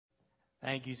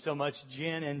Thank you so much,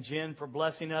 Jen and Jen, for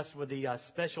blessing us with the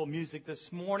special music this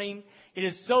morning. It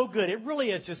is so good. It really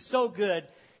is just so good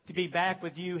to be back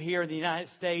with you here in the United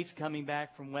States, coming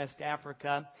back from West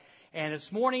Africa. And this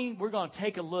morning, we're going to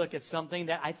take a look at something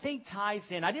that I think ties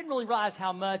in. I didn't really realize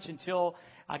how much until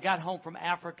I got home from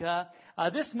Africa.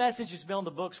 This message has been on the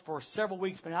books for several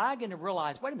weeks, but I began to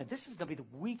realize, wait a minute, this is going to be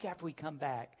the week after we come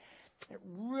back. It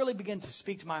really began to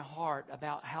speak to my heart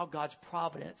about how God's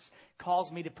providence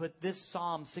calls me to put this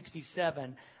Psalm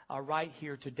 67 right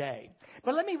here today.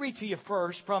 But let me read to you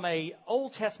first from an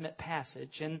Old Testament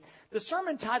passage. And the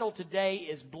sermon title today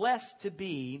is Blessed to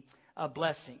Be a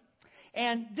Blessing.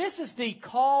 And this is the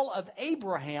call of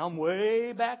Abraham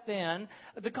way back then,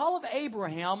 the call of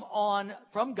Abraham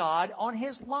from God on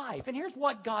his life. And here's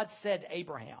what God said to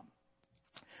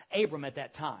Abram at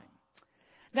that time.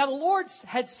 Now, the Lord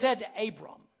had said to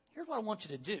Abram, here's what I want you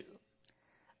to do.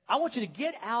 I want you to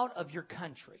get out of your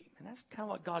country. And that's kind of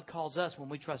what God calls us when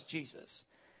we trust Jesus.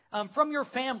 From your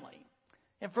family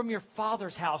and from your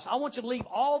father's house. I want you to leave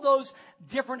all those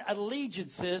different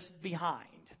allegiances behind.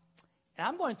 And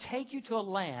I'm going to take you to a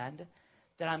land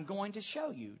that I'm going to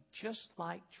show you, just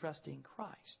like trusting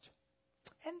Christ.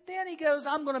 And then he goes,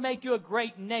 I'm going to make you a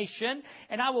great nation,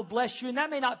 and I will bless you. And that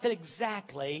may not fit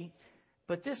exactly,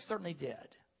 but this certainly did.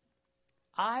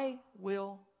 I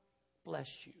will bless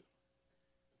you.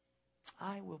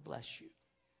 I will bless you.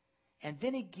 And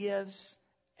then he gives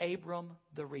Abram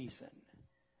the reason.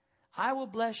 I will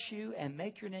bless you and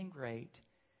make your name great,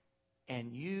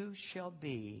 and you shall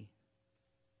be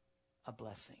a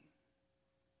blessing.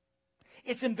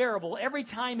 It's invariable. Every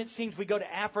time it seems we go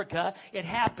to Africa, it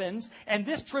happens. And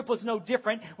this trip was no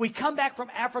different. We come back from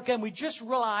Africa and we just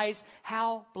realize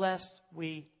how blessed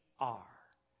we are.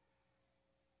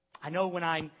 I know when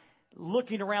I'm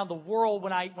looking around the world,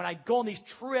 when I go on these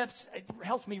trips, it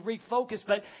helps me refocus.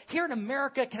 But here in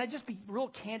America, can I just be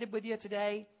real candid with you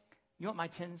today? You know what my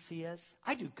tendency is?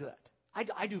 I do good.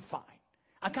 I do fine.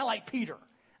 I'm kind of like Peter.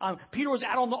 Peter was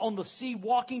out on the sea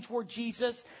walking toward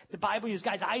Jesus. The Bible, his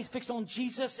guy's eyes fixed on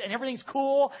Jesus, and everything's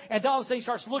cool. And then all of a sudden he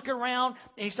starts looking around,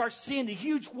 and he starts seeing the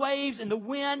huge waves and the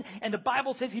wind. And the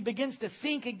Bible says he begins to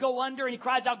sink and go under, and he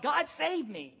cries out, God, save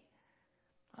me.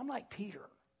 I'm like Peter.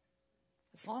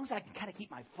 As long as I can kind of keep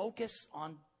my focus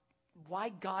on why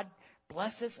God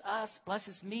blesses us,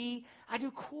 blesses me, I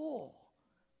do cool.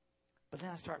 But then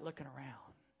I start looking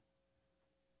around,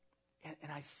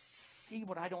 and I see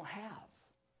what I don't have.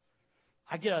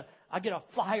 I get a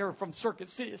flyer from Circuit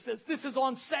City that says, this is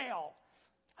on sale.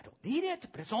 I don't need it,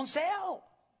 but it's on sale.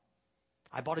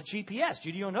 I bought a GPS.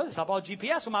 You don't know this. I bought a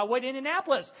GPS on my way to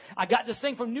Indianapolis. I got this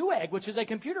thing from Newegg, which is a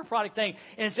computer product thing.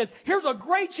 And it says, here's a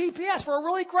great GPS for a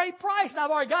really great price. And I've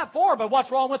already got 4, but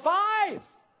what's wrong with 5? I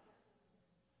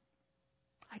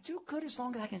do good as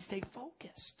long as I can stay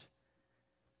focused.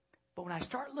 But when I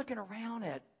start looking around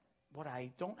at what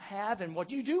I don't have and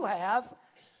what you do have,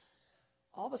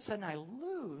 all of a sudden I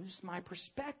lose my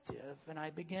perspective and I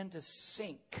begin to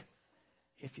sink,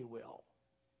 if you will.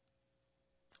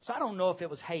 So I don't know if it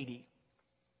was Haiti.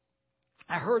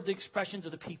 I heard the expressions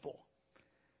of the people.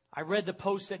 I read the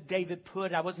post that David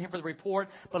put. I wasn't here for the report,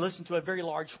 but listened to a very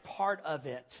large part of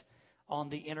it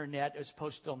on the internet. It was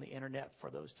posted on the internet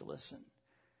for those to listen.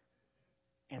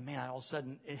 And man, all of a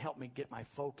sudden it helped me get my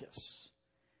focus.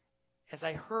 As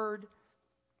I heard,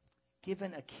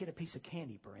 giving a kid a piece of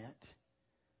candy, Brent,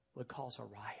 would cause a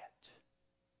riot.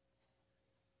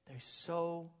 They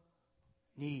so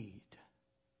need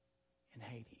in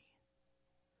Haiti.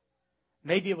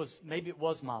 Maybe it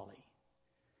was Mali.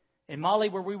 In Mali,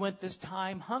 where we went this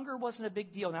time, hunger wasn't a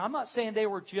big deal. Now, I'm not saying they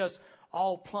were just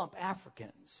all plump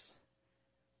Africans,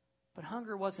 but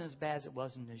hunger wasn't as bad as it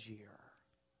was in Niger.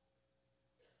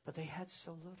 But they had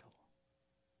so little.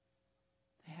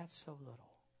 They had so little.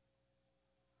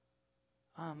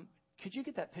 Could you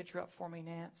get that picture up for me,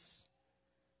 Nance?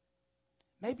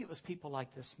 Maybe it was people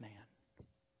like this man.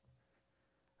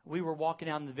 We were walking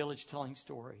out in the village telling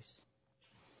stories.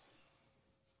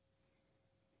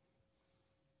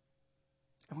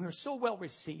 And we were so well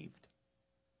received.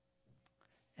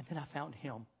 And then I found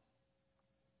him.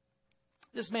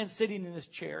 This man's sitting in this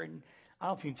chair, and I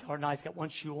don't know if you can tell or not, he's got one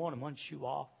shoe on and one shoe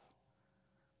off.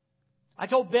 I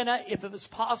told Benna if it was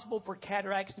possible for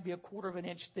cataracts to be 1/4 of an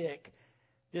inch thick,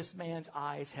 this man's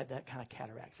eyes had that kind of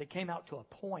cataracts. They came out to a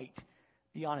point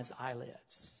beyond his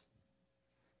eyelids.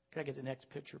 Can I get the next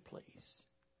picture, please?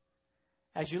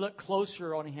 As you look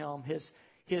closer on him,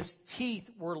 his teeth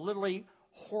were literally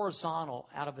horizontal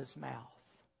out of his mouth.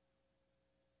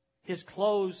 His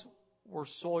clothes were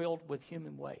soiled with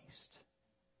human waste.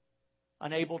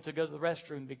 Unable to go to the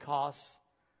restroom because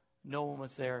no one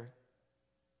was there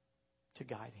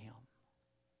to guide him.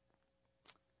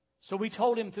 So we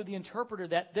told him through the interpreter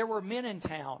that there were men in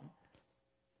town,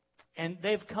 and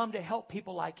they've come to help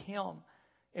people like him.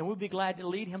 And we'd be glad to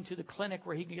lead him to the clinic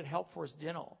where he can get help for his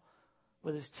dental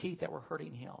with his teeth that were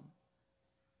hurting him.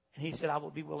 And he said, I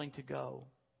will be willing to go.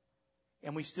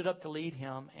 And we stood up to lead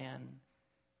him, and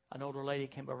an older lady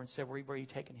came over and said, where are you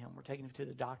taking him? We're taking him to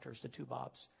the doctors, the two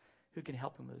Bobs, who can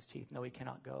help him with his teeth. No, he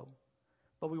cannot go.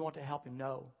 But we want to help him.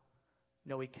 No,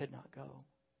 he could not go.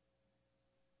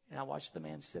 And I watched the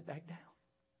man sit back down.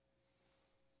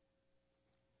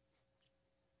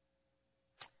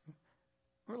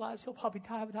 Realize he'll probably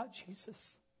die without Jesus.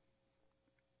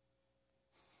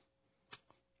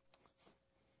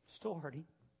 Still hurting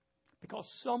because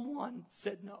someone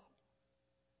said no.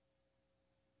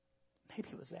 Maybe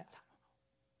it was that. I don't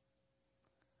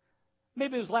know.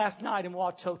 Maybe it was last night in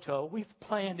Watoto. We've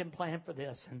planned for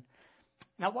this. And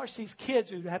I watched these kids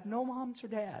who have no moms or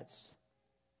dads.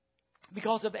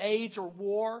 Because of age or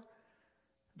war,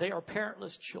 they are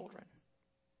parentless children.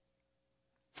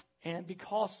 And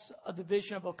because of the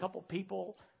vision of a couple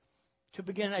people to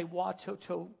begin a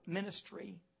Watoto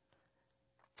ministry,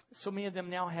 so many of them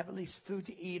now have at least food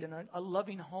to eat and a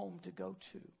loving home to go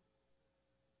to.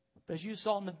 But as you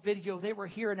saw in the video, they were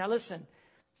here. Now listen,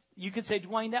 you could say,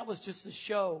 Dewayne, that was just a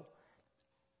show.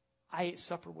 I ate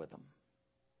supper with them.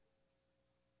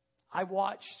 I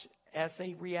watched as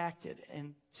they reacted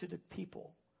and to the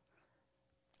people.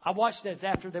 I watched as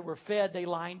after they were fed, they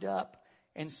lined up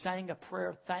and sang a prayer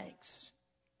of thanks.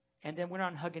 And then went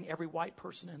on hugging every white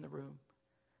person in the room,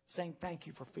 saying, thank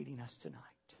you for feeding us tonight.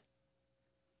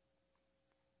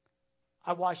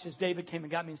 I watched as David came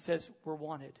and got me and says, we're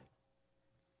wanted.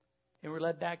 And we're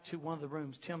led back to one of the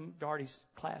rooms, Tim Darty's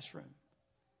classroom.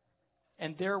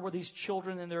 And there were these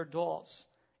children and their adults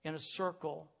in a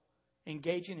circle,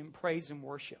 engaging in praise and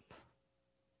worship,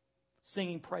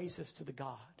 singing praises to the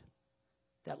God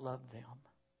that loved them.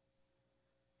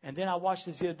 And then I watched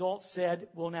as the adults said,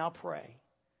 we'll now pray.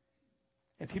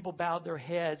 And people bowed their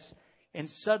heads. And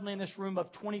suddenly in this room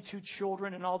of 22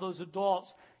 children and all those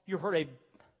adults, you heard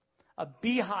a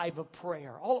beehive of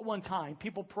prayer. All at one time,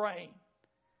 people praying.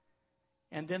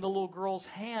 And then the little girl's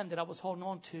hand that I was holding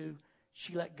on to,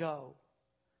 she let go.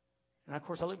 And of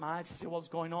course, I looked in my eyes and said, what's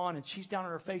going on? And she's down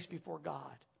on her face before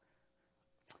God,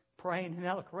 praying. And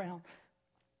I look around,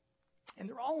 and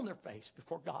they're all on their face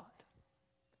before God.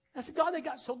 I said, God, they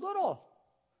got so little.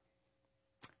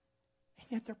 And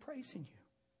yet they're praising you.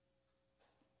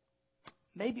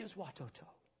 Maybe it was Watoto.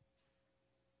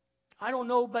 I don't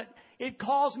know, but it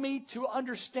caused me to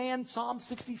understand Psalm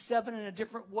 67 in a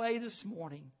different way this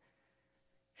morning.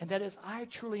 And that is, I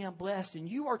truly am blessed, and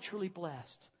you are truly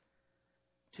blessed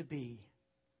to be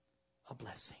a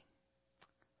blessing.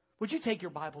 Would you take your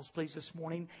Bibles, please, this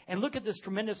morning and look at this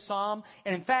tremendous psalm?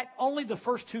 And in fact, only the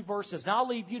first 2 verses. Now, I'll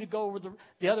leave you to go over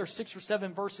the other 6 or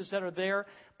 7 verses that are there.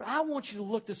 But I want you to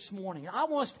look this morning.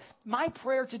 My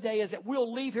prayer today is that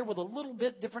we'll leave here with a little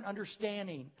bit different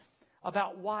understanding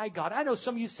about why God. I know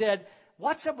some of you said,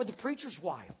 what's up with the preacher's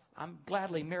wife? I'm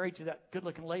gladly married to that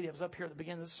good-looking lady that was up here at the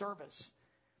beginning of the service.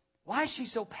 Why is she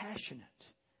so passionate?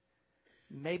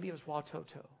 Maybe it was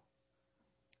Watoto.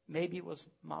 Maybe it was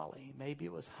Molly. Maybe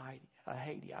it was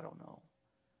Haiti. I don't know.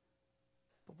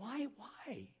 But why?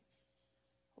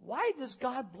 Why does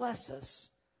God bless us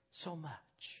so much?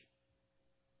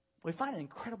 We find an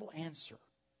incredible answer.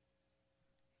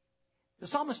 The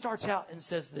psalmist starts out and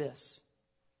says this.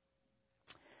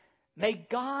 May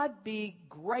God be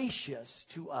gracious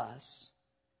to us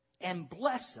and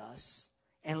bless us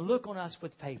and look on us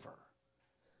with favor.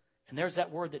 And there's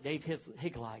that word that Dave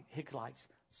Higg likes,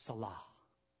 Salah.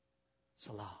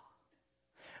 Salah.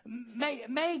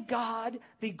 May God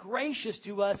be gracious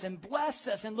to us and bless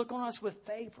us and look on us with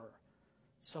favor.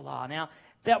 Salah. Now,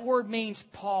 that word means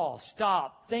pause,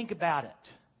 stop, think about it.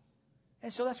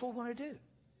 And so that's what we want to do.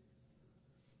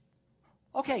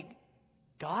 Okay,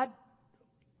 God,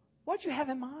 what do you have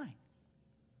in mind?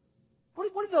 What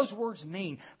do those words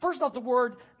mean? First off, the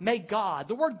word may God.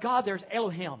 The word God there is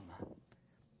Elohim.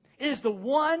 It is the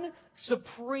one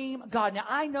supreme God. Now,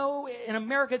 I know in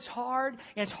America it's hard,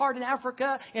 and it's hard in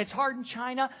Africa, and it's hard in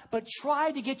China, but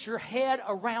try to get your head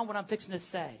around what I'm fixing to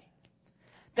say.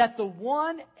 That the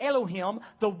one Elohim,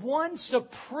 the one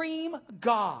supreme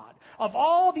God, of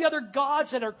all the other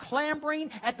gods that are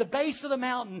clambering at the base of the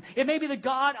mountain, it may be the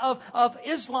God of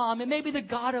Islam, it may be the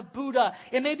God of Buddha,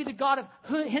 it may be the God of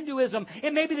Hinduism,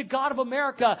 it may be the God of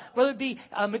America, whether it be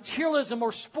materialism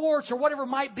or sports or whatever it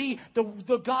might be,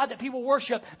 the God that people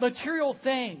worship, material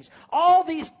things. All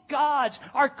these gods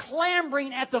are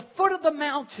clambering at the foot of the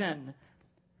mountain.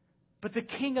 But the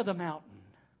king of the mountain,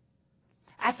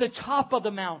 at the top of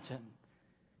the mountain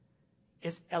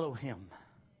is Elohim,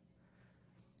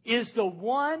 is the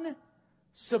one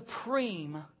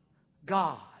supreme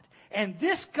God. And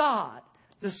this God,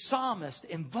 the psalmist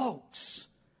invokes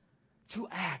to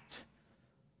act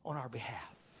on our behalf.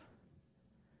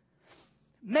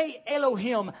 May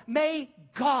Elohim, may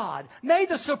God, may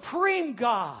the supreme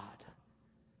God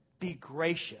be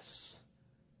gracious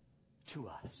to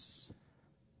us.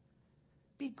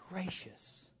 Be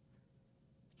gracious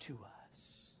to us.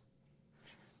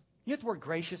 You know what the word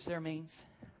gracious there means?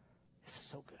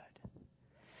 It's so good.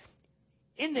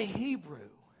 In the Hebrew,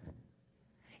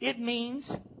 it means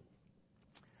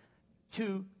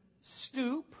to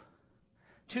stoop,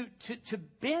 to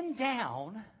bend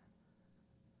down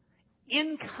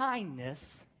in kindness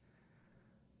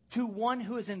to one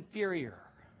who is inferior.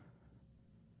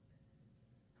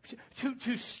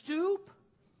 To stoop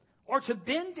or to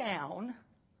bend down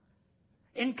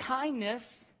in kindness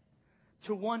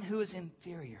to one who is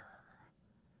inferior.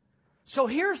 So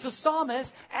here's the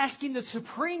psalmist asking the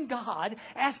supreme God,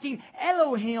 asking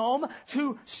Elohim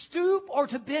to stoop or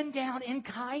to bend down in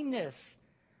kindness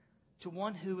to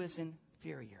one who is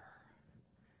inferior.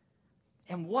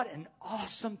 And what an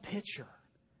awesome picture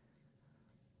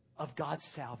of God's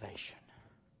salvation.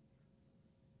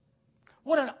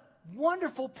 What a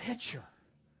wonderful picture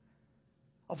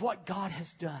of what God has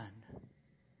done.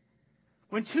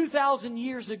 When 2,000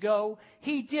 years ago,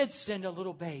 He did send a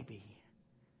little baby.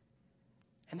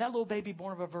 And that little baby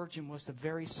born of a virgin was the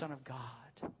very Son of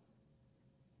God.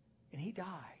 And He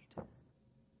died.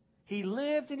 He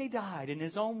lived and He died, in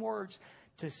His own words,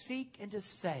 to seek and to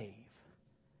save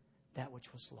that which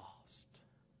was lost.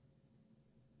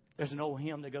 There's an old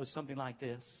hymn that goes something like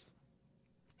this.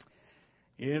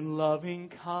 In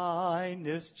loving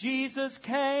kindness Jesus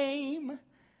came,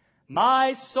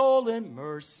 my soul in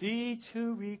mercy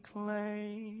to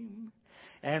reclaim.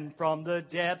 And from the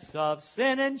depths of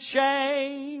sin and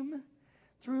shame,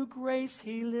 through grace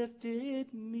He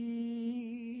lifted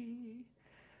me.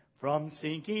 From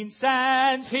sinking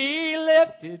sands He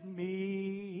lifted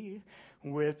me.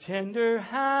 With tender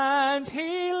hands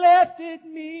He lifted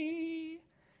me.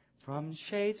 From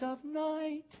shades of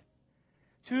night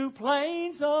to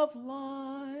plains of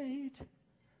light.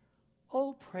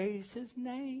 Oh, praise His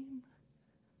name.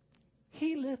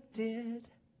 He lifted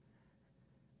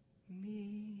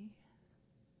me.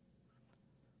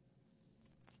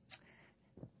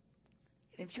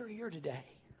 And if you're here today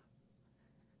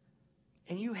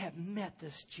and you have met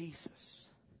this Jesus,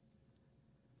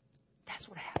 that's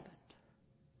what happened.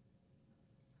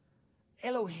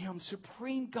 Elohim,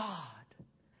 supreme God,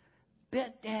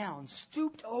 bent down,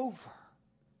 stooped over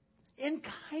in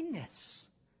kindness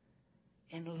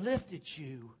and lifted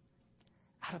you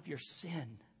out of your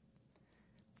sin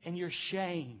and your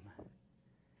shame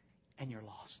and your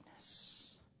lostness.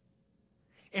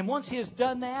 And once He has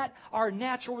done that, our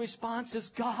natural response is,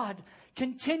 God,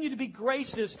 continue to be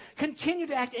gracious. Continue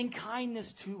to act in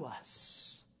kindness to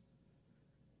us.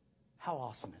 How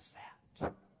awesome is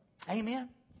that? Amen?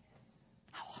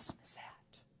 How awesome is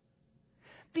that?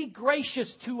 Be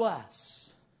gracious to us.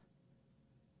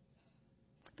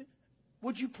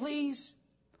 Would you please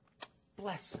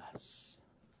bless us?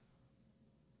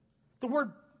 The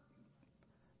word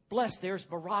bless there is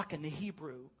barak in the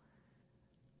Hebrew.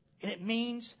 And it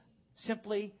means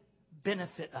simply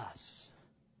benefit us.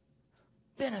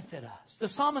 Benefit us. The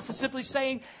psalmist is simply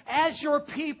saying, as your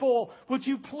people, would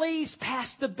you please pass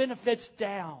the benefits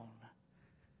down?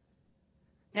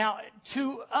 Now,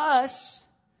 to us,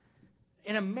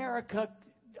 in America,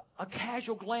 a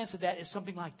casual glance at that is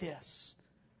something like this.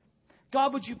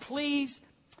 God, would you please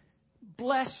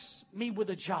bless me with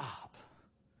a job?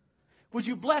 Would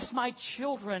you bless my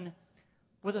children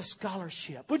with a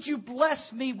scholarship? Would you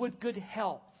bless me with good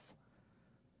health?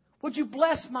 Would you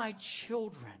bless my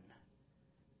children?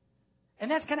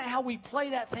 And that's kind of how we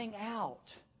play that thing out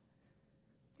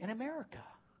in America.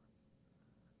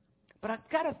 But I've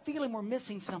got a feeling we're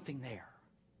missing something there.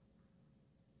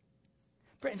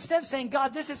 But instead of saying,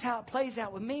 God, this is how it plays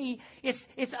out with me,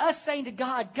 it's us saying to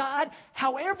God, God,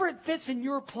 however it fits in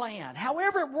your plan,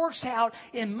 however it works out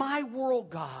in my world,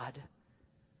 God,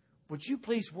 would you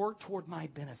please work toward my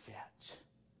benefit?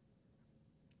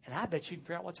 And I bet you can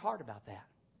figure out what's hard about that.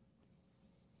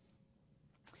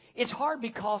 It's hard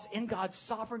because in God's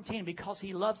sovereignty and because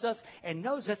He loves us and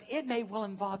knows us, it may well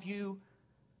involve you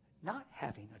not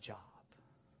having a job.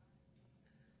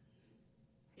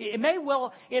 It may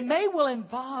well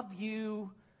involve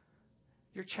you,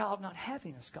 your child not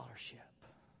having a scholarship.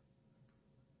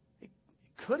 It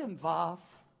could involve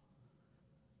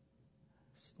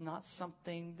not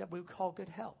something that we would call good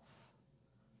health.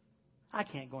 I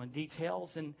can't go in details,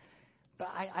 but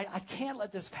I can't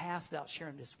let this pass without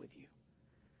sharing this with you.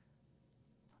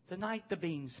 The night the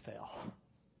beans fell,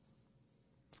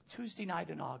 Tuesday night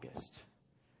in August,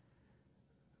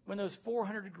 when those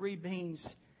 400-degree beans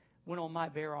went on my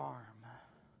bare arm,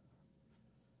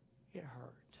 it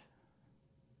hurt.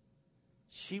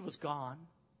 She was gone.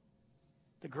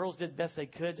 The girls did the best they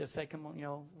could to say, come on,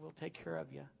 we'll take care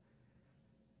of you.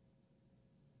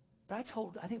 But I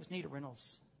think it was Nita Reynolds,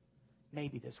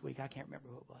 maybe this week. I can't remember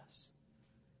who it was.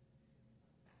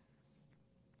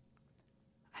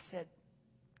 I said,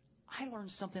 I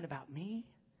learned something about me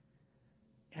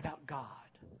and about God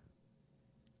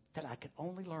that I could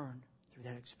only learn through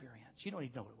that experience. You don't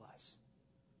even know what it was.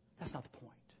 That's not the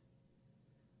point.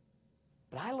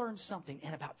 But I learned something,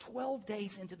 and about 12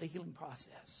 days into the healing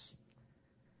process,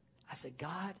 I said,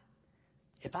 God,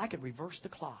 if I could reverse the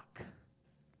clock,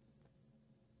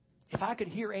 if I could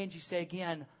hear Angie say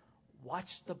again, watch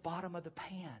the bottom of the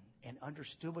pan, and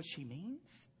understood what she means,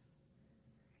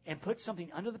 and put something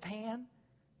under the pan,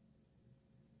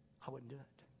 I wouldn't do it.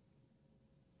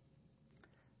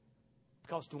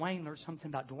 Because Dewayne learned something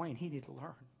about Dewayne he needed to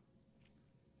learn.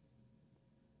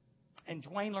 And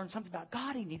Dewayne learned something about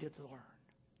God he needed to learn.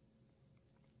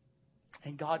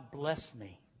 And God blessed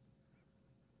me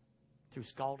through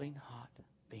scalding hot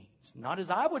beans. Not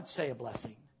as I would say a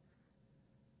blessing,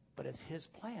 but as His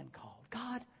plan called.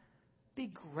 God,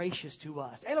 be gracious to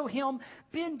us. Elohim,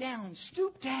 bend down,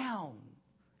 stoop down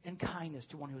in kindness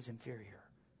to one who is inferior.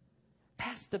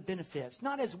 Pass the benefits,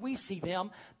 not as we see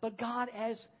them, but God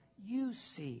as you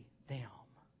see them.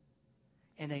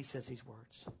 And then He says these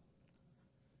words.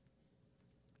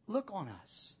 Look on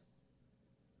us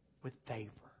with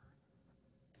favor.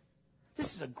 This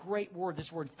is a great word,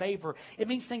 this word favor. It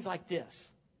means things like this.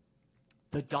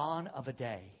 The dawn of a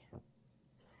day.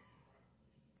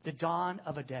 The dawn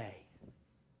of a day.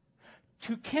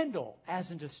 To kindle,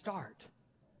 as in to start,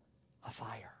 a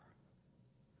fire.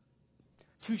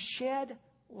 To shed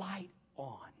light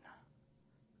on.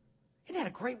 Isn't that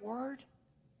a great word?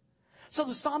 So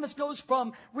the psalmist goes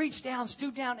from reach down,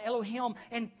 stoop down, Elohim,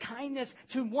 and kindness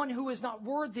to one who is not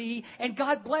worthy. And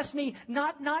God bless me,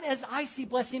 not as I see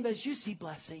blessing, but as you see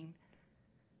blessing.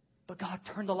 But God,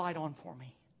 turn the light on for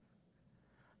me.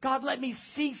 God, let me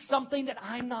see something that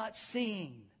I'm not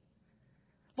seeing.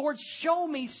 Lord, show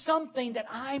me something that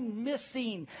I'm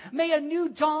missing. May a new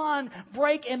dawn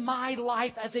break in my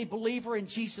life as a believer in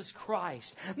Jesus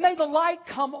Christ. May the light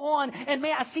come on, and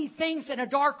may I see things in a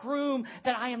dark room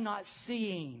that I am not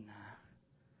seeing.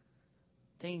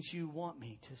 Things you want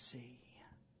me to see.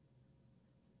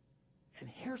 And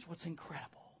here's what's incredible.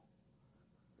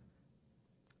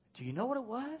 Do you know what it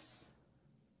was?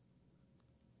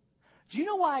 Do you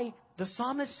know why the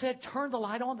psalmist said, turn the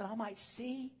light on that I might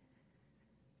see?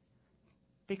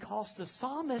 Because the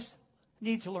psalmist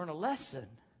needs to learn a lesson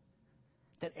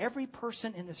that every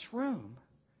person in this room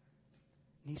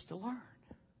needs to learn.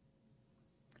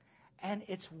 And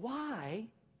it's why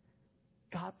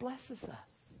God blesses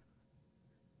us.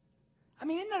 I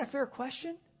mean, isn't that a fair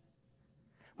question?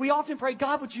 We often pray,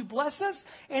 God, would you bless us?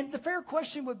 And the fair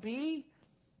question would be,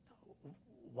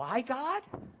 why, God?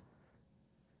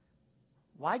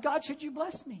 Why, God, should you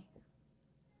bless me?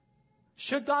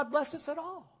 Should God bless us at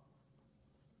all?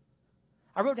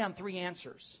 I wrote down 3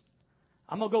 answers.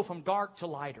 I'm going to go from dark to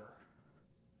lighter.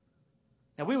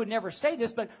 Now, we would never say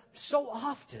this, but so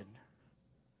often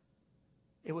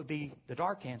it would be the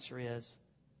dark answer is,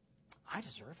 I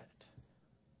deserve it.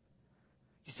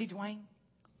 You see, Dewayne,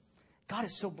 God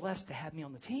is so blessed to have me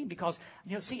on the team because,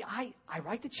 I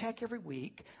write the check every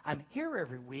week. I'm here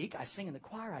every week. I sing in the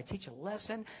choir. I teach a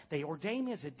lesson. They ordain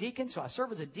me as a deacon, so I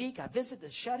serve as a deacon. I visit the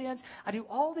shut-ins. I do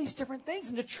all these different things.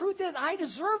 And the truth is, I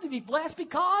deserve to be blessed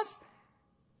because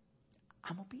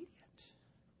I'm obedient.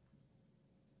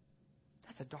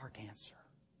 That's a dark answer.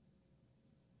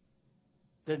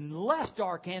 The less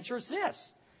dark answer is this.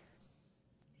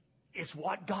 It's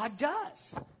what God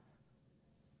does.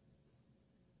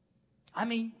 I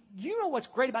mean, you know what's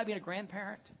great about being a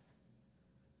grandparent?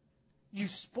 You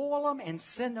spoil them and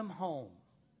send them home.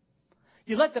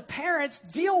 You let the parents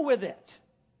deal with it.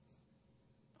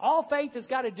 All Faith has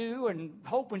got to do, and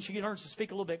hope when she learns to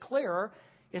speak a little bit clearer,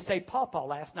 is say, Pawpaw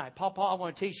last night, Pawpaw, I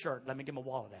want a T-shirt. Let me get my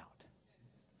wallet out.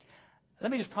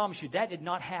 Let me just promise you, that did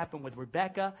not happen with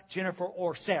Rebecca, Jennifer,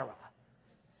 or Sarah.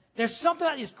 There's something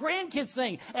about this grandkids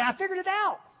thing, and I figured it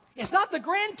out. It's not the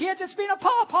grandkids, it's being a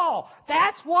pawpaw.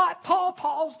 That's what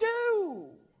pawpaws do.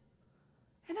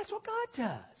 And that's what God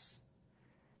does.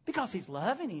 Because He's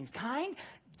loving, He's kind,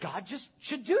 God just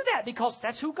should do that because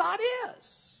that's who God is.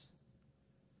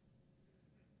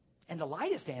 And the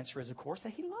lightest answer is, of course,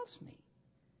 that He loves me.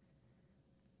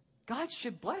 God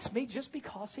should bless me just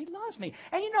because He loves me.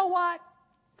 And you know what?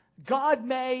 God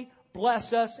may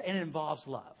bless us, and it involves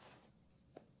love.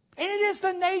 And it is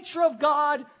the nature of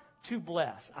God to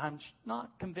bless. I'm not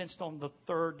convinced on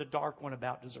the dark one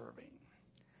about deserving.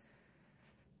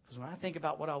 Because when I think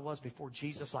about what I was before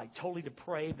Jesus, like totally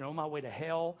depraved and on my way to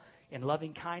hell, in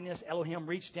loving kindness, Elohim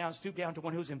reached down, stooped down to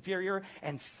one who's inferior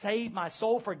and saved my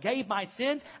soul, forgave my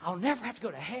sins. I'll never have to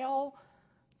go to hell.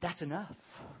 That's enough.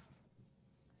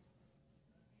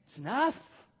 It's enough.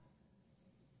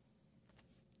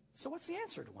 So what's the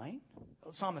answer, Dewayne?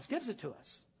 Well, the psalmist gives it to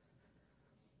us.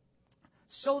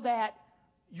 So that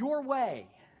your way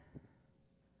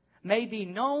may be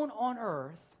known on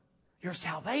earth, your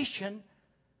salvation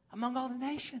among all the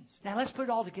nations. Now let's put it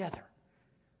all together.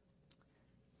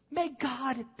 May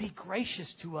God be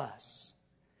gracious to us.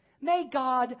 May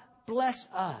God bless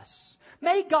us.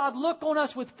 May God look on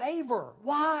us with favor.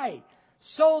 Why?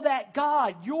 So that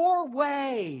God, your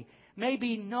way, may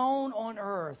be known on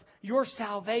earth, your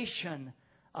salvation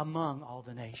among all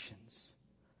the nations.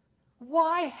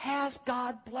 Why has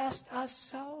God blessed us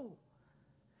so?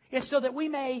 It's so that we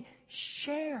may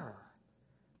share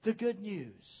the good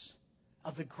news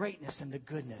of the greatness and the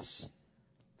goodness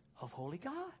of Holy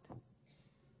God.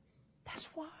 That's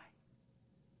why.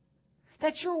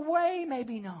 That your way may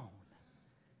be known.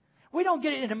 We don't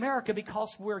get it in America because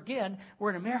we're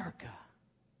in America.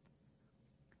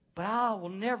 But I will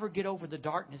never get over the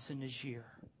darkness in this year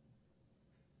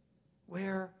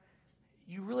where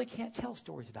you really can't tell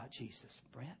stories about Jesus,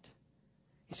 Brent.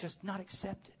 It's just not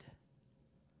accepted.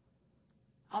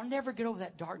 I'll never get over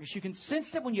that darkness. You can sense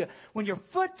it when your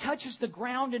foot touches the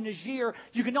ground in Niger.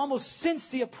 You can almost sense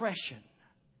the oppression.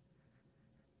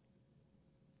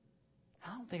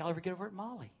 I don't think I'll ever get over it in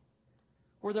Mali,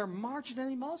 where they're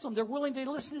marginally Muslim. They're willing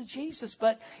to listen to Jesus,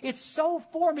 but it's so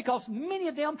foreign because many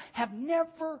of them have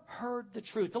never heard the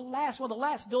truth. One of the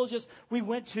last villages we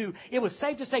went to, it was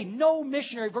safe to say no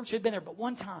missionary virtually had been there but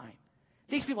one time.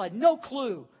 These people had no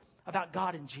clue about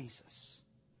God and Jesus.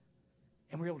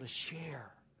 And we were able to share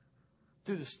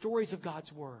through the stories of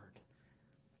God's Word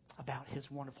about His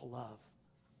wonderful love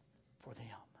for them.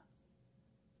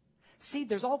 See,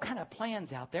 there's all kind of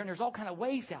plans out there, and there's all kind of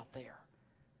ways out there.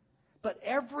 But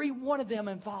every one of them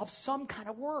involves some kind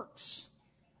of works.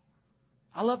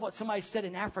 I love what somebody said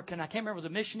in Africa, and I can't remember if it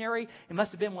was a missionary. It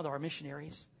must have been one of our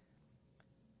missionaries.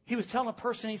 He was telling a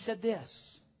person, he said this: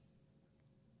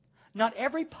 not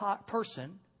every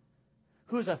person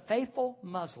who is a faithful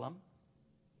Muslim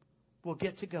will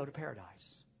get to go to paradise.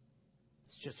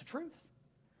 It's just the truth.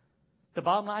 The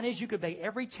bottom line is you could obey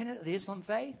every tenet of the Islam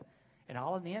faith, and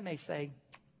all in the end may say,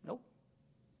 nope.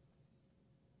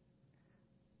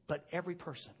 But every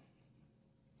person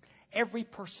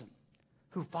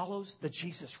who follows the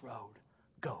Jesus road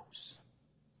goes.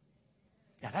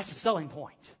 Now that's the selling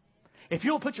point. If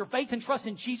you'll put your faith and trust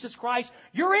in Jesus Christ,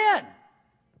 you're in.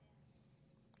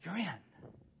 You're in.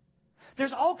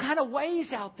 There's all kind of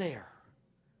ways out there.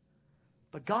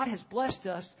 But God has blessed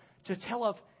us to tell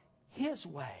of His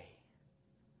way.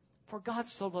 For God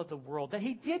so loved the world that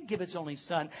He did give His only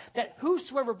Son, that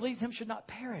whosoever believes Him should not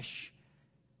perish,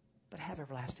 but have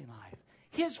everlasting life.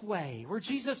 His way, where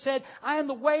Jesus said, I am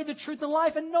the way, the truth, and the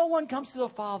life, and no one comes to the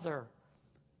Father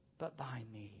but by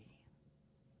me.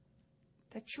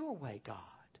 That your way, God,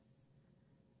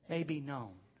 may be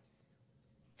known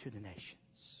to the nations.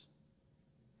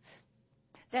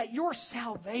 That your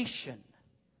salvation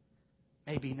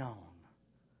may be known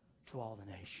to all the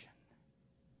nation.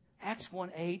 Acts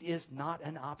 1:8 is not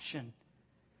an option.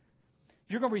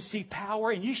 You're going to receive power,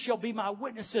 and you shall be my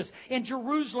witnesses in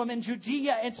Jerusalem, and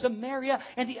Judea, and Samaria,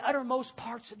 and the uttermost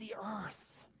parts of the earth.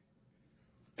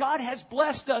 God has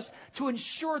blessed us to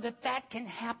ensure that can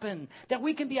happen, that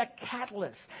we can be a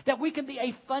catalyst, that we can be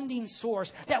a funding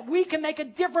source, that we can make a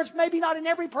difference, maybe not in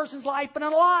every person's life, but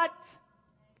in a lot.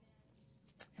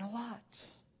 In a lot.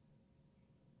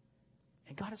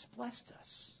 And God has blessed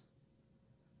us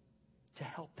to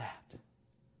help that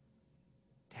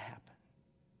to happen.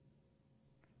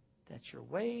 That your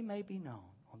way may be known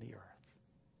on the earth,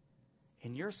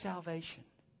 in your salvation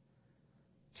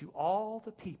to all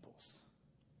the peoples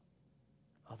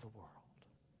of the world.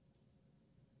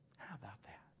 How about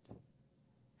that?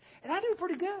 And I do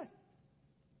pretty good.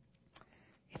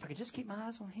 If I could just keep my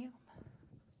eyes on Him.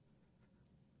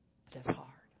 But that's hard.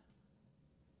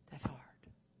 That's hard.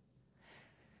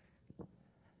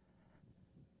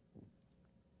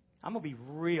 I'm going to be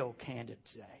real candid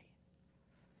today.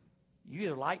 You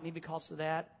either like me because of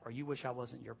that, or you wish I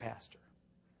wasn't your pastor.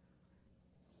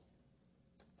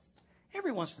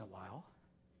 Every once in a while,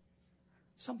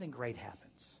 something great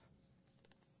happens.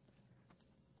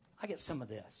 I get some of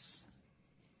this.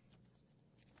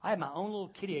 I have my own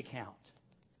little kitty account.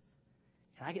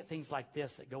 And I get things like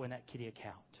this that go in that kitty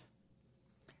account.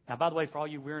 Now, by the way, for all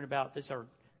you worrying about this are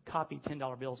copy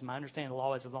 $10 bills. And my understanding of the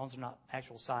law is as long as they're not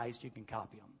actual sized, you can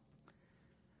copy them.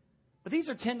 But these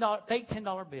are fake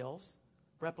 $10 bills,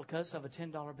 replicas of a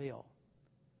 $10 bill.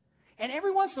 And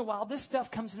every once in a while, this stuff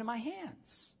comes into my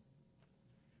hands.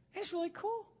 It's really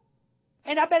cool.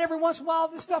 And I bet every once in a while,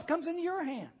 this stuff comes into your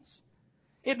hands.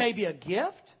 It may be a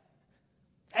gift.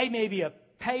 It may be a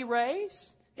pay raise.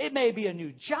 It may be a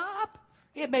new job.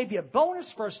 It may be a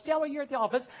bonus for a stellar year at the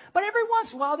office. But every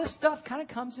once in a while, this stuff kind of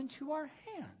comes into our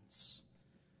hands.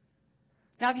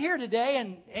 Now, if you're here today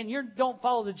and you don't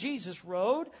follow the Jesus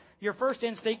road, your first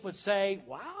instinct would say,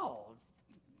 wow,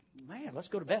 man, let's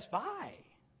go to Best Buy.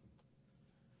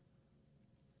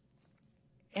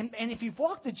 And if you've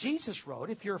walked the Jesus road,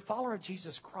 if you're a follower of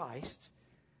Jesus Christ,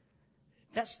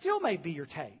 that still may be your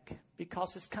take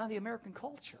because it's kind of the American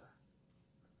culture.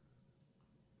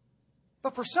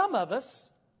 But for some of us,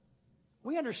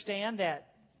 we understand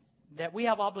that we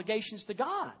have obligations to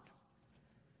God.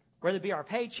 Whether it be our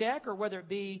paycheck or whether it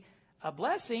be a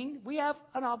blessing, we have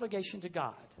an obligation to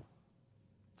God.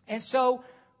 And so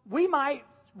we might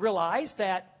realize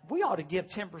that we ought to give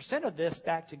 10% of this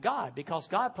back to God because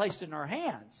God placed it in our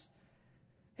hands.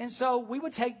 And so we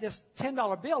would take this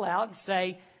 $10 bill out and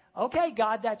say, okay,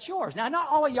 God, that's yours. Now, not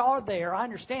all of y'all are there. I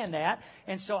understand that.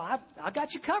 And so I've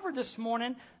got you covered this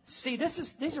morning. See,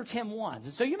 these are 10 ones.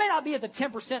 And so you may not be at the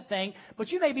 10% thing, but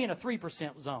you may be in a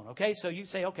 3% zone. Okay, so you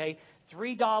say, okay,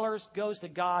 $3 goes to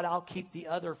God. I'll keep the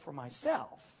other for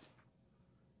myself.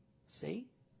 See?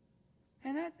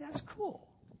 And that's cool.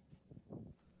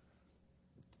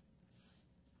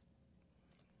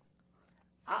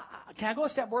 Can I go a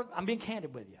step further? I'm being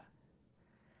candid with you.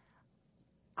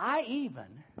 I even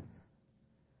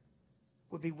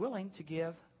would be willing to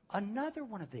give another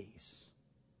one of these.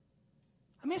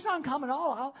 I mean, it's not uncommon at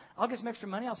all. I'll get some extra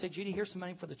money. I'll say, Judy, here's some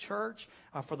money for the church,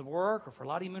 or for the work, or for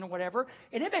Lottie Moon, or whatever.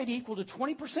 And it may be equal to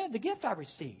 20% of the gift I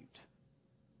received.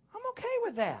 I'm okay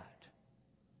with that.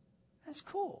 That's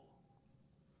cool.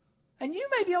 And you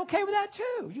may be okay with that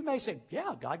too. You may say,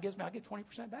 yeah, God gives me, I get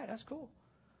 20% back. That's cool.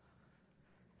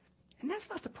 And that's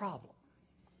not the problem.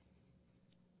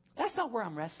 That's not where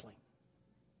I'm wrestling.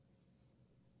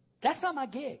 That's not my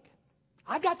gig.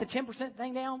 I got the 10%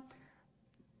 thing down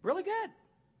really good.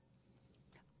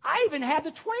 I even have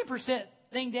the 20%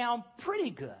 thing down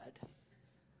pretty good.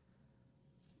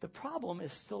 The problem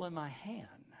is still in my hand.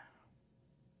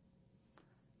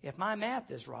 If my math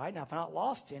is right, now if I'm not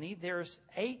lost any, there's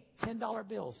 8 $10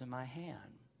 bills in my hand.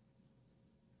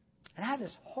 And I have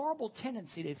this horrible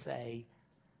tendency to say,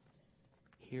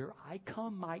 here I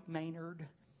come, Mike Maynard.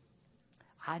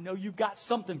 I know you've got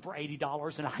something for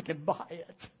 $80 and I can buy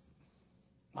it.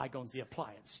 Mike owns the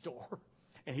appliance store,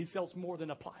 and he sells more than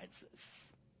appliances.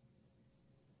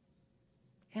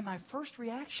 And my first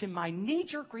reaction, my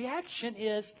knee-jerk reaction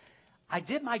is, I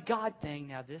did my God thing,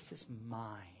 now this is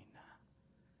mine.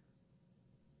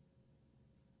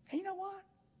 And you know what?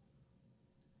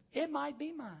 It might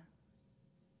be mine.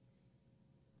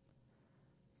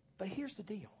 But here's the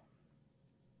deal.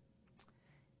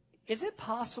 Is it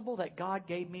possible that God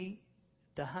gave me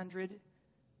the 100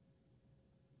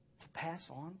 to pass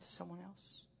on to someone else?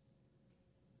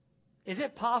 Is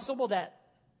it possible that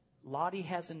Lottie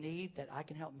has a need that I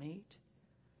can help meet?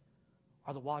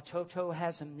 Or the Watoto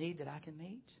has a need that I can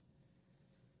meet?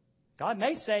 God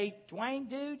may say, Dewayne,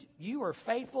 dude, you are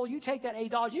faithful. You take that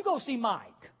 $8. You go see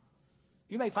Mike.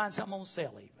 You may find something on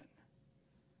sale even.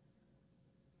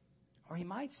 Or he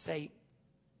might say,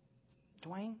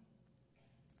 Dewayne,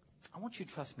 I want you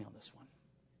to trust me on this one.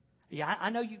 Yeah, I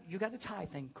know you got the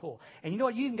tithe thing, cool. And you know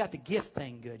what? You even got the gift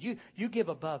thing good. You give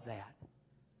above that.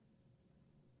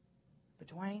 But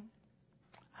Dewayne,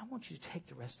 I want you to take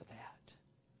the rest of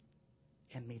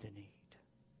that and meet a need.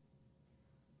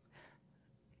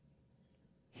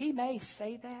 He may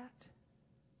say that,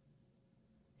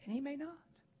 and he may not.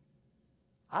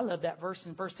 I love that verse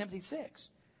in 1 Timothy 6,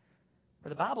 where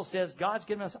the Bible says God's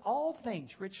given us all things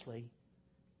richly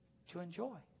to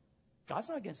enjoy. God's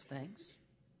not against things.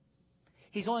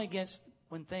 He's only against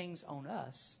when things own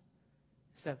us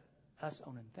instead of us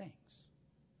owning things.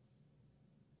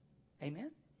 Amen?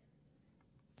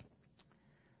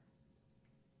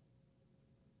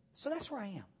 So that's where I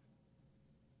am.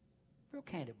 Real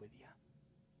candid with you.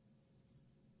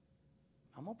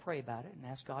 I'm going to pray about it and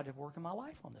ask God to work in my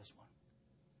life on this one.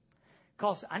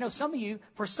 Because I know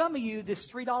for some of you, this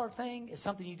 $3 thing is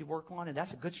something you need to work on, and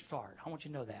that's a good start. I want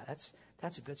you to know that.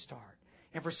 That's a good start.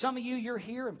 And for some of you, you're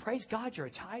here, and praise God, you're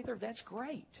a tither. That's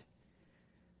great.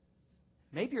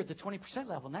 Maybe you're at the 20%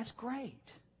 level, and that's great.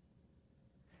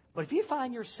 But if you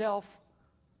find yourself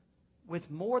with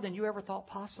more than you ever thought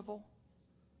possible,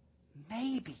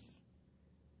 maybe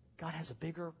God has a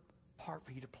bigger part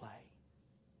for you to play.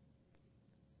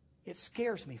 It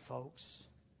scares me, folks,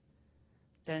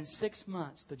 that in 6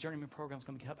 months, the Journeyman program is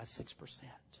going to be cut by 6%.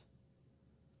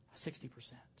 60%.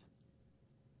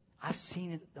 I've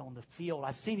seen it on the field.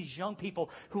 I've seen these young people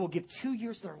who will give 2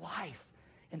 years of their life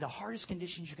in the hardest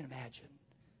conditions you can imagine.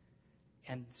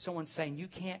 And someone saying, you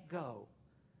can't go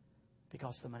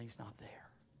because the money's not there.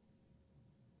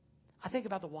 I think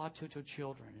about the Watuto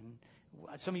children.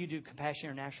 And some of you do Compassion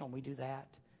International, and we do that.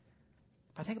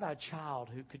 I think about a child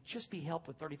who could just be helped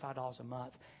with $35 a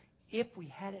month if we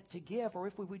had it to give or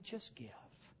if we would just give.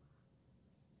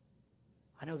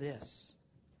 I know this.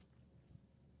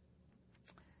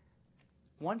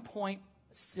 1.6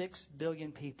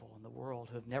 billion people in the world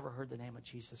who have never heard the name of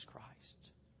Jesus Christ.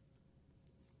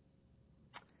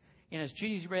 And as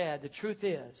Jesus read, the truth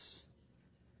is,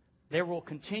 there will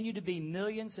continue to be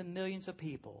millions and millions of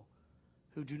people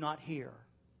who do not hear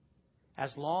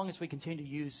as long as we continue to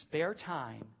use spare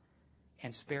time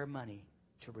and spare money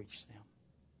to reach them.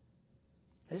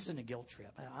 This isn't a guilt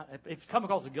trip. If it's come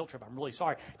across as a guilt trip, I'm really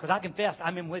sorry. Because I confess,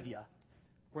 I'm in with you.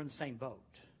 We're in the same boat.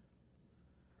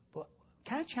 But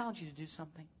can I challenge you to do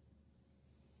something?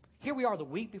 Here we are the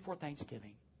week before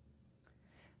Thanksgiving.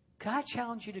 Can I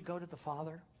challenge you to go to the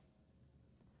Father,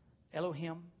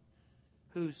 Elohim,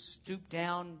 who stooped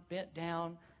down, bent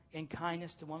down in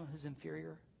kindness to one who's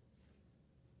inferior,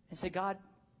 and say, God,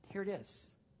 here it is.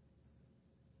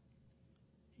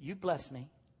 You bless me.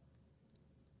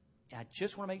 And I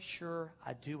just want to make sure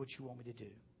I do what you want me to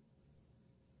do.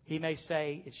 He may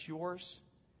say, it's yours.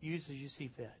 Use as you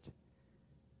see fit.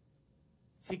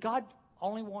 See, God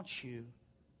only wants you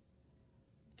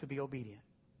to be obedient.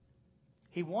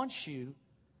 He wants you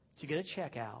to get a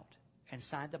check out and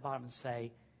sign at the bottom and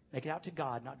say, make it out to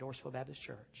God, not Dorsville Baptist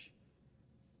Church.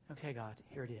 Okay, God,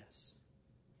 here it is.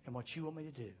 And what you want me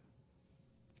to do,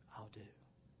 I'll do.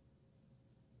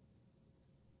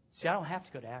 See, I don't have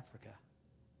to go to Africa.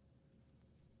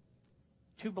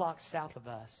 2 blocks south of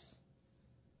us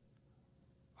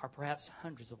are perhaps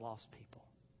hundreds of lost people.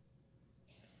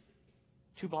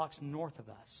 2 blocks north of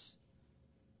us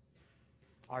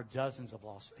are dozens of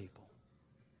lost people.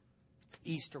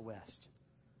 East or west,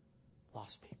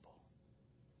 lost people.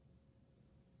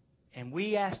 And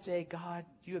we ask today, God,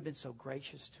 you have been so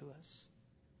gracious to us.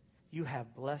 You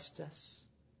have blessed us.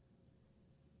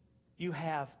 You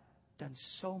have done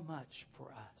so much for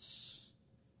us.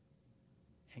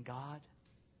 And God,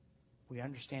 we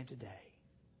understand today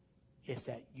is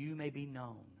that you may be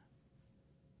known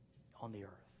on the earth.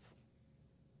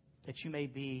 That you may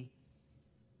be,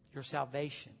 your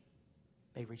salvation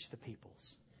may reach the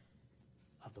peoples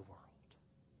of the world.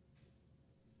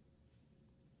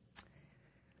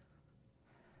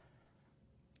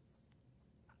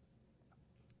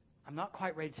 I'm not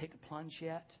quite ready to take the plunge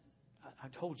yet. I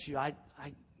told you I've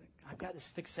got this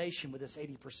fixation with this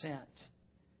 80%.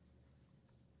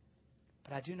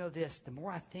 But I do know this. The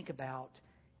more I think about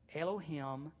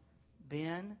Elohim,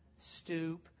 bend,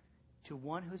 stoop to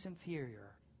one who's inferior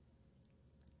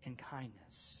in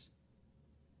kindness,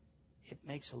 it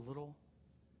makes a little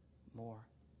more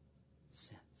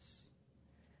sense.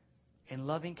 In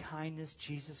loving kindness,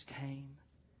 Jesus came,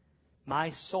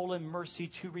 my soul in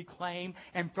mercy to reclaim,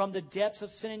 and from the depths of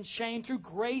sin and shame, through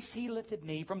grace He lifted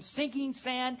me. From sinking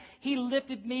sand, He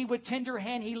lifted me. With tender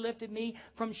hand, He lifted me.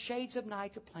 From shades of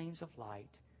night to plains of light.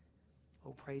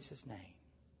 Oh, praise His name.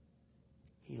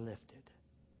 He lifted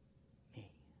me.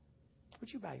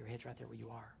 Would you bow your heads right there where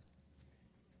you are?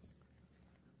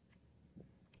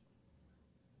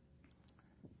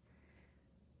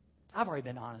 I've already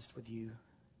been honest with you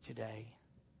today.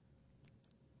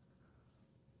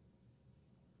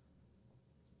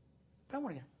 But I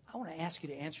want to ask you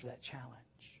to answer that challenge.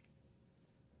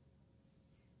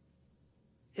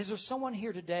 Is there someone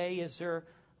here today? Is there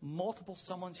multiple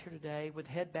someones here today with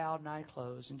head bowed and eye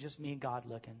closed and just me and God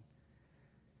looking?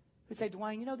 Who'd say,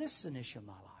 Dewayne, this is an issue in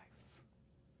my life.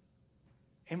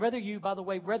 And whether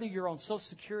you're on Social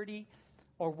Security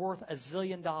or worth $1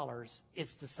 zillion,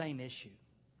 it's the same issue.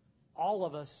 All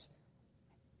of us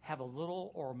have a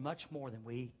little or much more than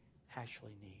we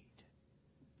actually need.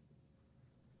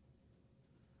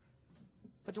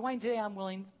 But Dewayne, today I'm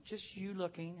willing, just you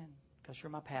looking, because you're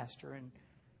my pastor,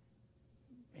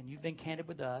 and you've been candid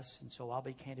with us, and so I'll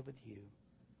be candid with you.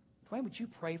 Dewayne, would you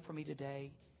pray for me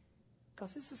today?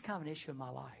 Because this is kind of an issue in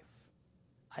my life.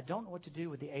 I don't know what to do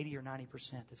with the 80 or 90%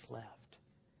 that's left.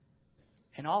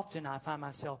 And often I find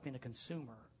myself being a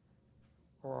consumer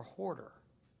or a hoarder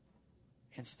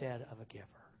instead of a giver.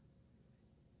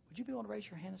 Would you be able to raise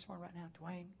your hand this morning right now?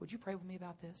 Dewayne, would you pray with me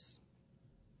about this?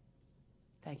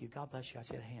 Thank you. God bless you. I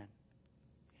see a hand.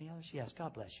 Any others? Yes,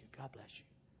 God bless you. God bless you.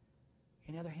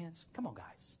 Any other hands? Come on, guys.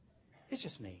 It's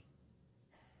just me.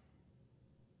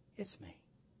 It's me.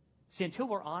 See, until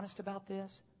we're honest about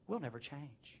this, we'll never change.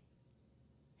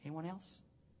 Anyone else?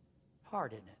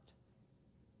 Hard, isn't it?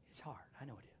 It's hard. I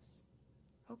know it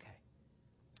is. Okay.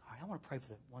 All right, I want to pray for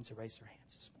the ones that raised their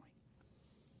hands this morning.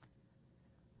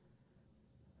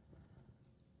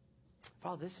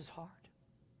 Father, this is hard.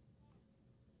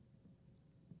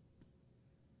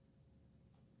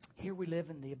 Here we live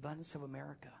in the abundance of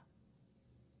America.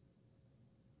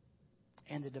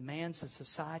 And the demands of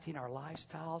society and our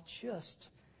lifestyle just,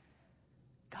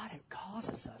 God, it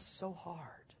causes us so hard.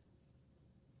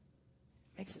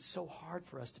 It makes it so hard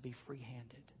for us to be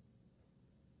free-handed.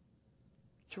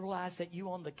 To realize that you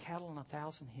own the cattle on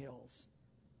 1,000 hills.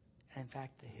 And in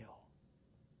fact, the hill.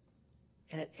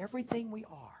 And that everything we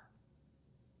are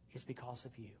is because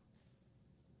of you.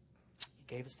 You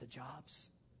gave us the jobs.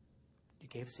 You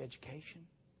gave us education.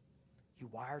 You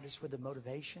wired us with the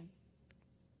motivation.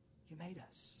 You made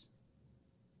us.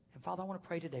 And Father, I want to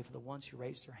pray today for the ones who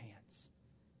raised their hands.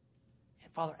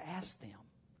 And Father, ask them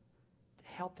to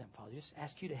help them, Father. Just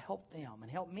ask you to help them and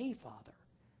help me, Father,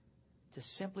 to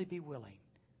simply be willing,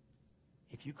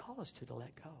 if you call us to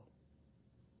let go.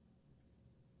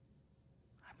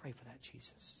 I pray for that,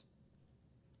 Jesus,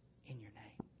 in your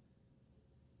name.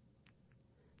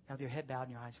 Now, with your head bowed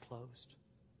and your eyes closed,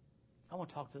 I want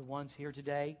to talk to the ones here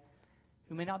today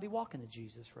who may not be walking the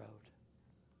Jesus road,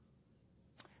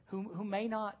 who may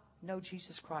not know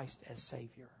Jesus Christ as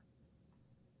Savior.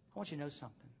 I want you to know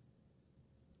something.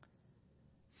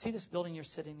 See this building you're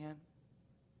sitting in?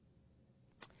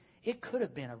 It could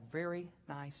have been a very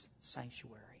nice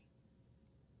sanctuary.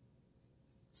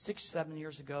 6-7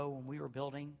 years ago when we were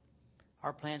building,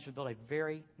 our plans were to build a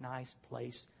very nice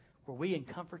place where we in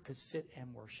comfort could sit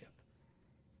and worship.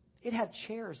 It had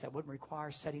chairs that wouldn't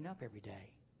require setting up every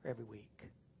day or every week.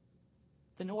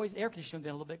 The noise, the air conditioning would have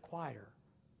been a little bit quieter.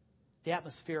 The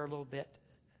atmosphere a little bit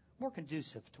more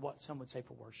conducive to what some would say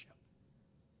for worship.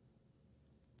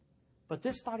 But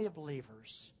this body of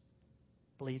believers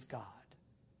believed God.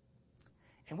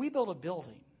 And we built a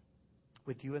building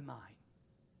with you in mind.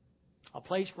 A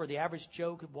place where the average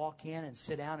Joe could walk in and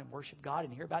sit down and worship God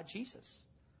and hear about Jesus.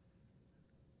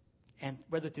 And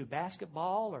whether through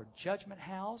basketball or Judgment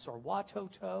House or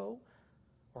Watoto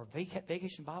or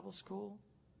Vacation Bible School,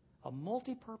 a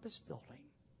multi-purpose building.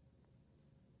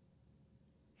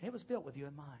 And it was built with you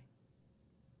in mind.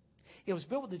 It was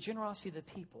built with the generosity of the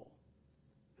people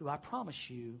who, I promise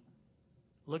you,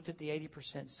 looked at the 80%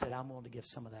 and said, I'm willing to give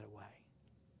some of that away.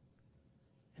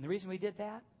 And the reason we did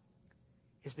that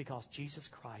is because Jesus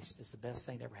Christ is the best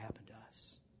thing that ever happened to us.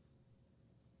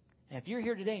 And if you're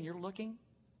here today and you're looking, and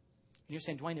you're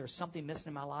saying, Dewayne, there's something missing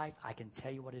in my life, I can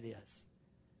tell you what it is.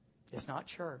 It's not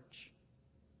church.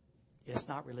 It's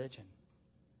not religion.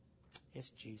 It's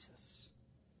Jesus.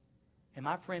 And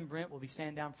my friend Brent will be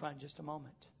standing down front in just a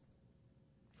moment.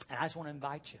 And I just want to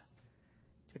invite you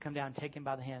to come down and take him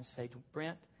by the hand and say,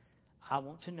 Brent, I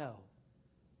want to know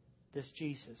this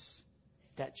Jesus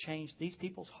that changed these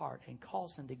people's heart and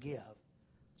caused them to give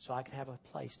so I could have a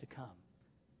place to come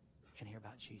and hear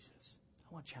about Jesus.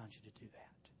 I want to challenge you to do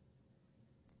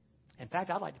that. In fact,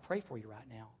 I'd like to pray for you right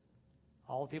now.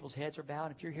 All the people's heads are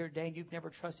bowed. If you're here today and you've never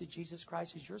trusted Jesus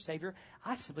Christ as your Savior,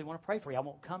 I simply want to pray for you. I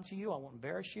won't come to you. I won't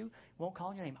embarrass you. I won't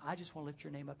call your name. I just want to lift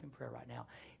your name up in prayer right now.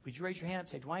 Would you raise your hand and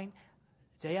say, Dewayne,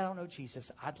 today I don't know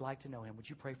Jesus. I'd like to know Him. Would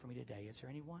you pray for me today? Is there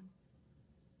anyone?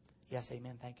 Yes,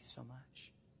 amen. Thank you so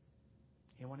much.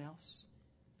 Anyone else?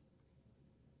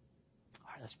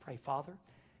 All right, let's pray. Father,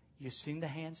 you've seen the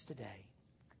hands today.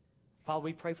 Father,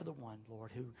 we pray for the one,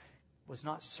 Lord, who was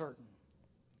not certain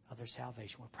of their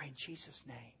salvation. We pray in Jesus'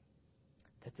 name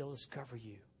that they'll discover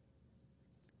you.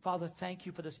 Father, thank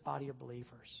you for this body of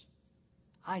believers.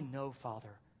 I know,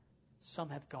 Father, some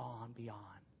have gone beyond,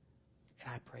 and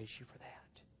I praise you for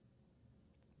that.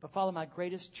 But Father, my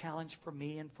greatest challenge for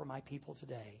me and for my people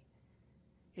today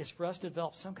is for us to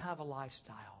develop some kind of a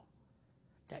lifestyle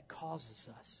that causes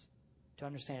us to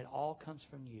understand it all comes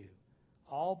from you.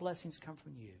 All blessings come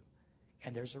from you,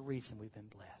 and there's a reason we've been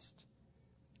blessed.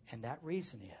 And that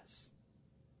reason is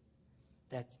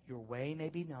that your way may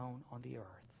be known on the earth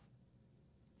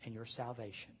and your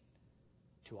salvation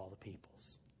to all the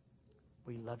peoples.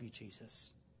 We love you, Jesus,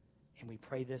 and we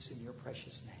pray this in your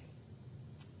precious name.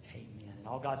 Amen. And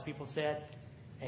all God's people said,